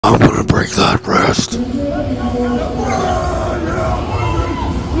I'm gonna break that wrist.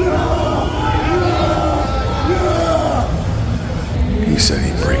 He said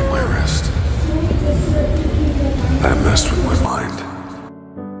he'd break my wrist. That messed with my mind.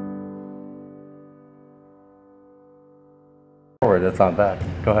 Forward, that's not bad.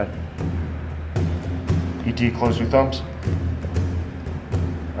 Go ahead. ET, close your thumbs.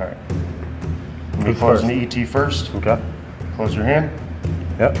 All right. Me closing the ET first. Okay. Close your hand.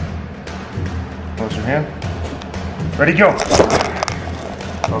 Yep. Close your hand. Ready, go.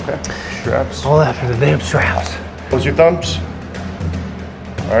 Okay. Straps. All that for the damn straps. Close your thumbs.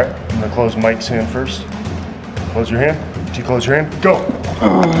 All right. I'm gonna close Mike's hand first. Close your hand. ET, close your hand. Go.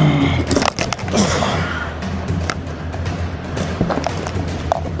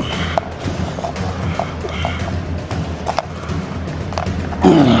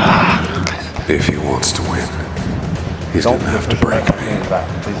 If he wants to win, he's gonna have to break me.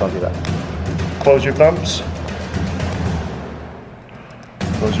 Please don't do that. Close your thumbs.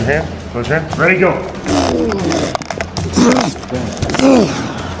 Close your hand. Close your hand. Ready, go.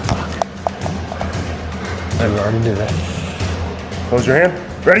 I already knew that. Close your hand.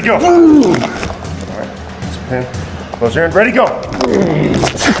 Ready, go. All right. That's a pin. Close your hand. Ready, go.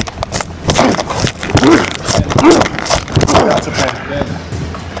 That's a pin.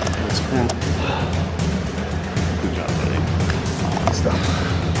 That's a pin. Good job, buddy. Good stuff.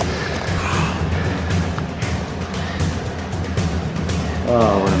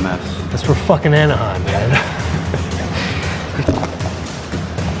 Oh, what a mess. That's for fucking Anaheim, man.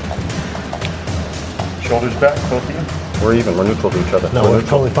 Shoulders back, both of you. We're even. We're neutral to each other. No, we're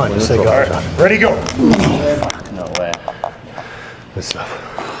totally fine. Just say go. All right. Ready, go. No way. Good stuff.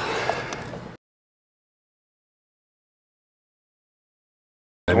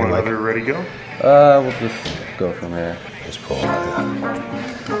 You want another ready, go? We'll just go from here. Just pull it like that.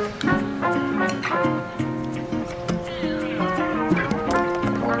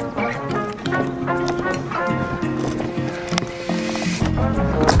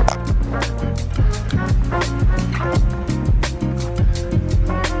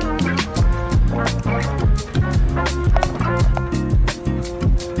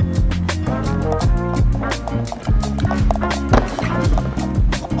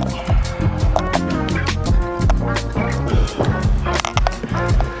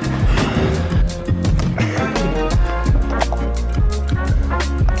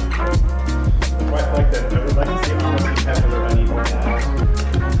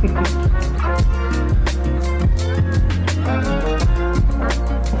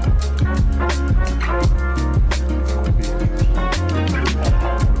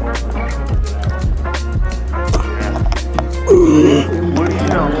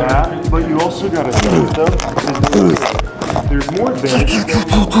 But you also got to think though, there's more advantage than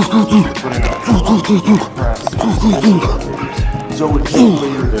putting up press. So it takes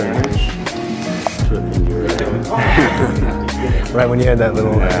your advantage. Right when you had that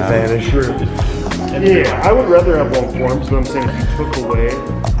little advantage. Yeah, I would rather have long forms, but I'm saying if you took away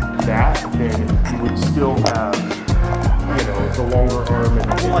that, then you would still have, you know, it's a longer arm. And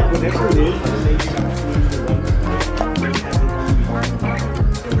like whatever it is,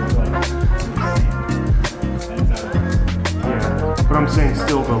 but I'm saying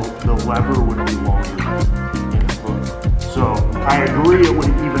still the lever would be longer in the foot. So I agree it would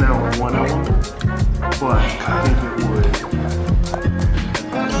even out one element, but I think it would